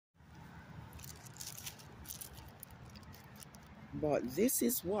But this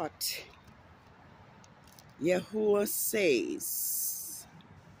is what Yahuwah says.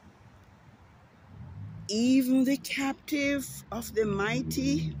 Even the captive of the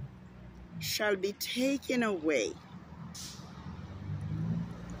mighty shall be taken away,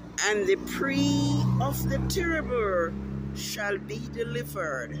 and the prey of the terrible shall be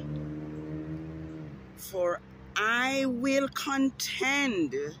delivered. For I will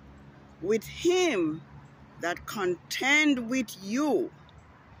contend with him that contend with you,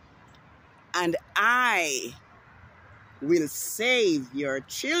 and I will save your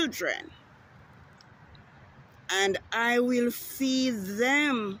children, and I will feed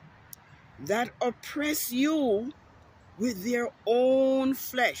them that oppress you with their own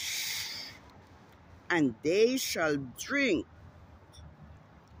flesh, and they shall drink,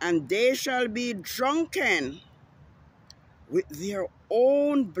 and they shall be drunken with their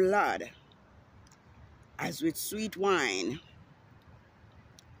own blood, as with sweet wine,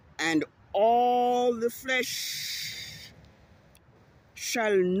 and all the flesh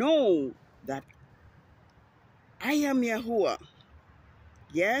shall know that I am Yahuwah.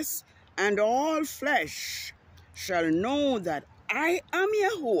 Yes, and all flesh shall know that I am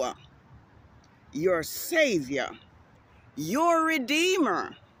Yahuwah, your Savior, your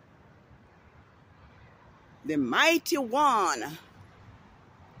Redeemer, the mighty one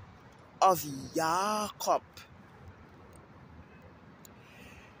of Jacob.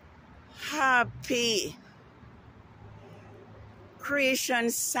 Happy Creation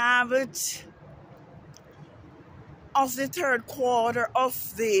Sabbath of the third quarter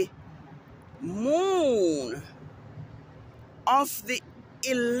of the moon of the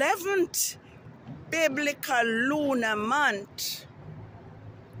 11th biblical lunar month,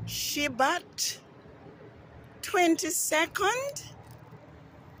 Shebat 22nd,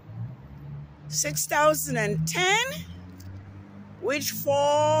 6010, which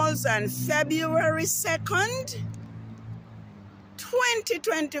falls on February 2nd,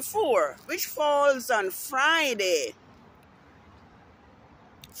 2024, which falls on Friday,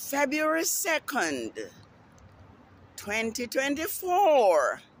 February 2nd,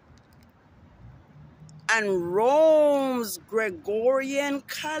 2024, and Rome's Gregorian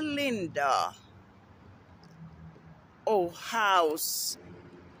calendar. O house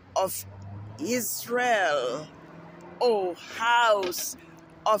of Israel, O house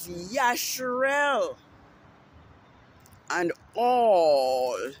of Yasharel, and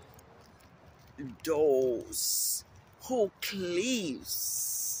all those who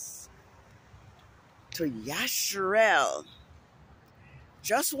cleaves to Yasharel.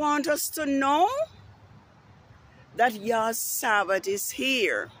 Just want us to know that Yah's Sabbath is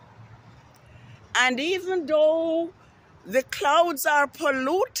here. And even though the clouds are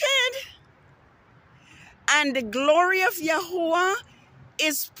polluted and the glory of Yahuwah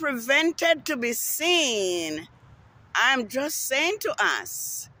is prevented to be seen, I'm just saying to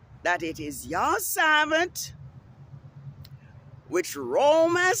us that it is your Sabbath, which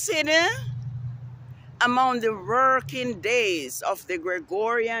Rome has hidden among the working days of the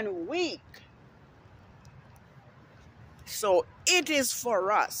Gregorian week. So it is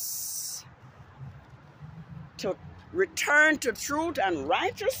for us to return to truth and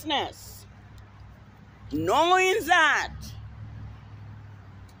righteousness, knowing that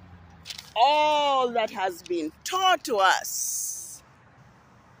all that has been taught to us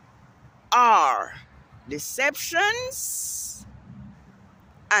are deceptions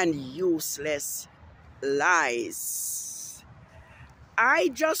and useless lies. I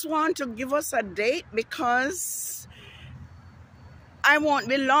just want to give us a date because I won't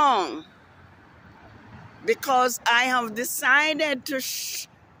be long, because I have decided to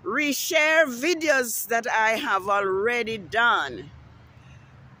reshare videos that I have already done.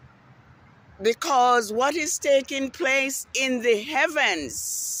 Because what is taking place in the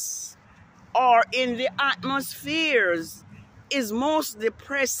heavens or in the atmospheres is most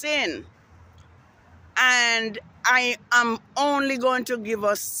depressing. And I am only going to give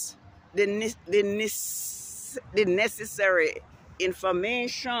us the necessary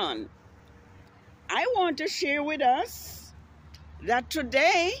information. I want to share with us that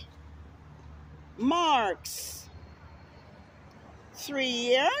today marks 3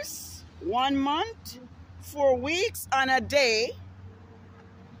 years, 1 month, 4 weeks, and a day,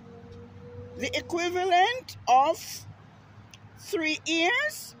 the equivalent of 3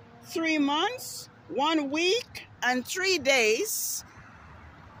 years, 3 months, 1 week, and 3 days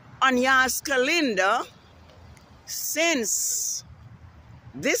on Yah's calendar since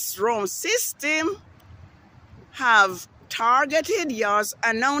this Rome system have targeted Yah's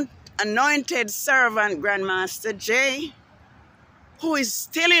anointed servant, Grandmaster J, who is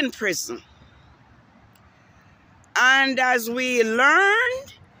still in prison. And as we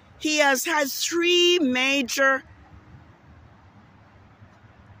learned, he has had 3 major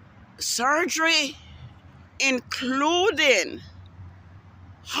surgery, including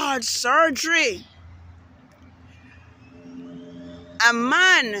heart surgery. A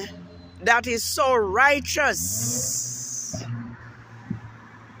man that is so righteous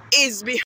is behind